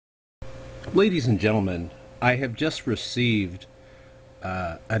Ladies and gentlemen, I have just received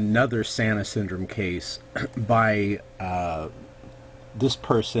another Santa syndrome case by this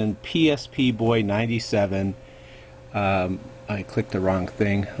person, PspBoy97. I clicked the wrong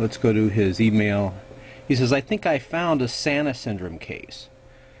thing. Let's go to his email. He says, I think I found a Santa syndrome case.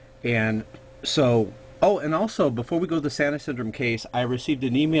 And so, oh, and also, before we go to the Santa syndrome case, I received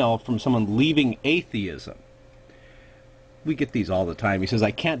an email from someone leaving atheism. We get these all the time. He says, I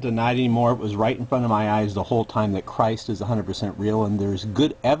can't deny it anymore. It was right in front of my eyes the whole time that Christ is 100% real, and there's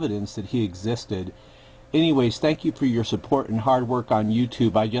good evidence that he existed. Anyways, thank you for your support and hard work on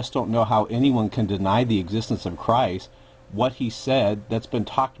YouTube. I just don't know how anyone can deny the existence of Christ, what he said, that's been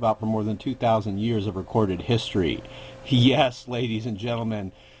talked about for more than 2,000 years of recorded history. Yes, ladies and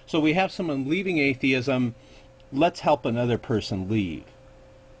gentlemen. So we have someone leaving atheism. Let's help another person leave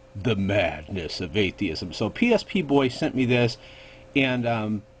the madness of atheism. So PspBoy sent me this,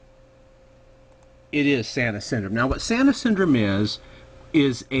 and it is Santa syndrome. Now, what Santa syndrome is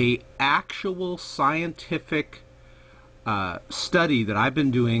a actual scientific study that I've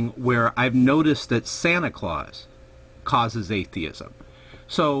been doing where I've noticed that Santa Claus causes atheism.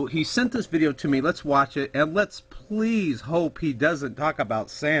 So he sent this video to me. Let's watch it, and let's please hope he doesn't talk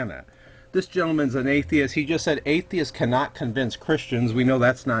about Santa. This gentleman's an atheist. He just said atheists cannot convince Christians. We know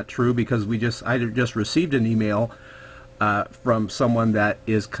that's not true because I just received an email from someone that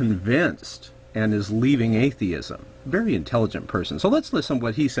is convinced and is leaving atheism. Very intelligent person. So let's listen to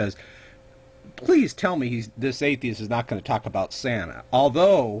what he says. Please tell me this atheist is not going to talk about Santa.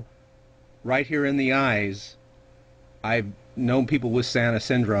 Although, right here in the eyes, I've known people with Santa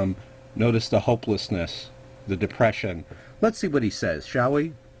syndrome notice the hopelessness, the depression. Let's see what he says, shall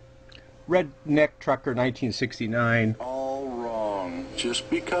we? Redneck Trucker 1969. All wrong. Just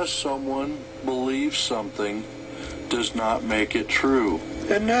because someone believes something does not make it true.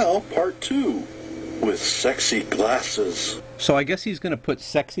 And now, part 2, with sexy glasses. So I guess he's going to put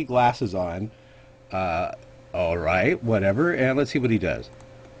sexy glasses on. All right, whatever. And let's see what he does.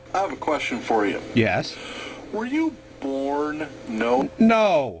 I have a question for you. Yes. Were you born no?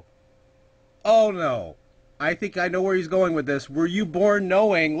 No. Oh, no. I think I know where he's going with this. Were you born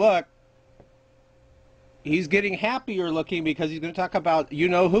knowing? Look. He's getting happier looking because he's going to talk about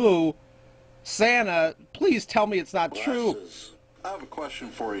you-know-who, Santa. Please tell me it's not true. I have a question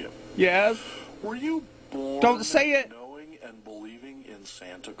for you. Yes? Were you born Don't say it. knowing and believing in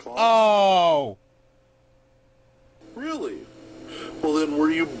Santa Claus? Oh. Really? Well, then were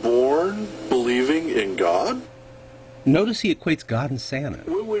you born believing in God? Notice he equates God and Santa.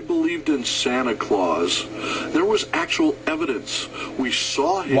 When we believed in Santa Claus, there was actual evidence. We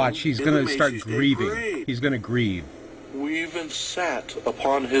saw him. Watch, he's going to start Macy's Day grieving. Parade. He's going to grieve. We even sat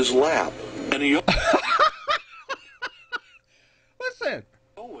upon his lap, and he Listen.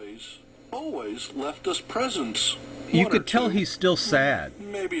 always left us presents. You One could or tell two. he's still sad.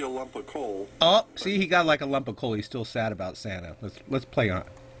 Maybe a lump of coal. Oh, see, he got like a lump of coal. He's still sad about Santa. Let's play on.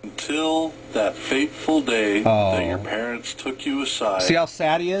 Until that fateful day that your parents took you aside. See how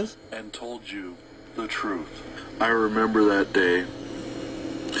sad he is? And told you the truth. I remember that day.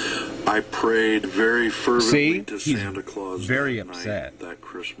 I prayed very fervently to Santa Claus very that upset. night, that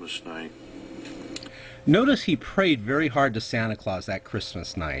Christmas night. Notice he prayed very hard to Santa Claus that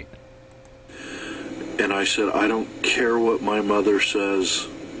Christmas night. And I said, I don't care what my mother says.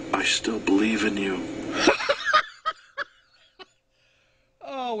 I still believe in you.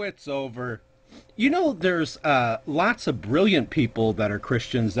 Oh, it's over. You know, there's lots of brilliant people that are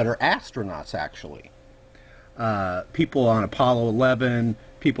Christians that are astronauts, actually. People on Apollo 11,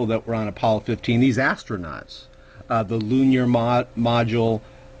 people that were on Apollo 15, these astronauts. The lunar module,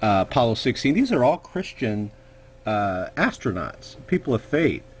 Apollo 16, these are all Christian astronauts, people of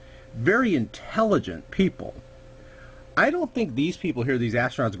faith. Very intelligent people. I don't think these people here, these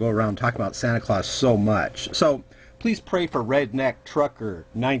astronauts, go around talking about Santa Claus so much. So please pray for Redneck Trucker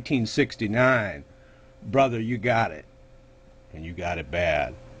 1969. Brother, you got it. And you got it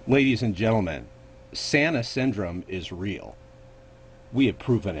bad. Ladies and gentlemen, Santa syndrome is real. We have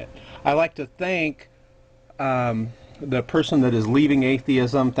proven it. I'd like to thank the person that is leaving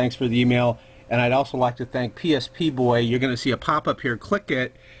atheism. Thanks for the email. And I'd also like to thank PspBoy. You're going to see a pop-up here. Click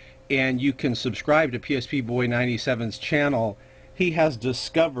it, and you can subscribe to PspBoy97's channel. He has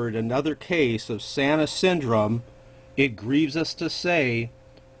discovered another case of Santa syndrome. It grieves us to say,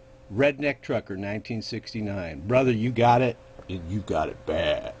 Redneck Trucker 1969. Brother, you got it, and you got it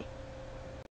bad.